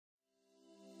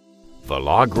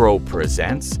Valagro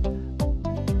presents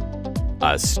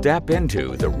a step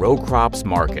into the row crops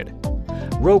market.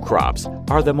 Row crops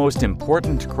are the most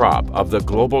important crop of the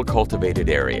global cultivated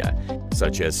area,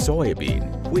 such as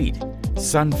soybean, wheat,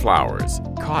 sunflowers,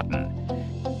 cotton,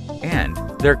 and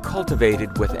they're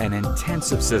cultivated with an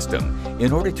intensive system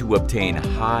in order to obtain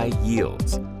high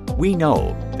yields. We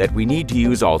know that we need to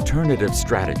use alternative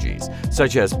strategies,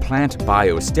 such as plant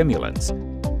biostimulants.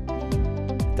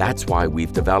 That's why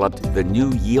we've developed the new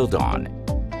YieldON,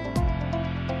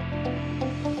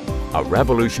 a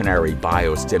revolutionary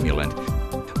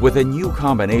biostimulant with a new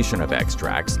combination of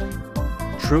extracts,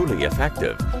 truly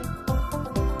effective.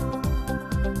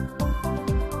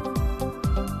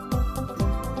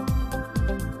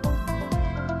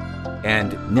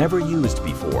 And never used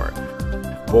before,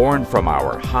 born from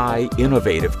our high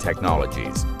innovative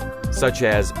technologies, such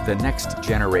as the next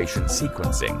generation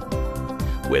sequencing.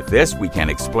 With this, we can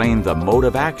explain the mode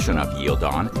of action of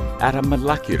YieldON at a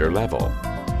molecular level.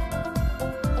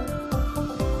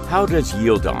 How does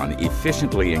YieldON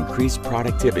efficiently increase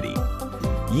productivity?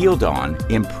 YieldON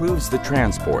improves the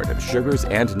transport of sugars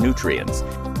and nutrients.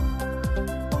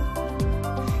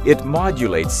 It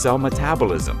modulates cell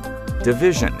metabolism,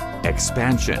 division,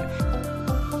 expansion,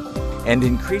 and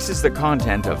increases the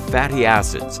content of fatty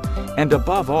acids, and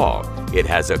above all, it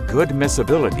has a good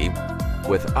miscibility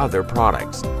with other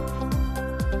products.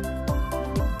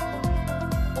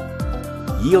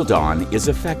 YieldON is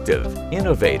effective,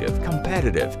 innovative,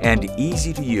 competitive, and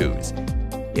easy to use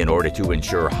in order to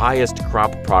ensure highest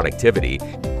crop productivity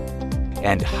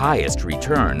and highest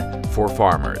return for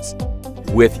farmers.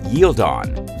 With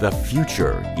YieldON, the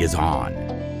future is on.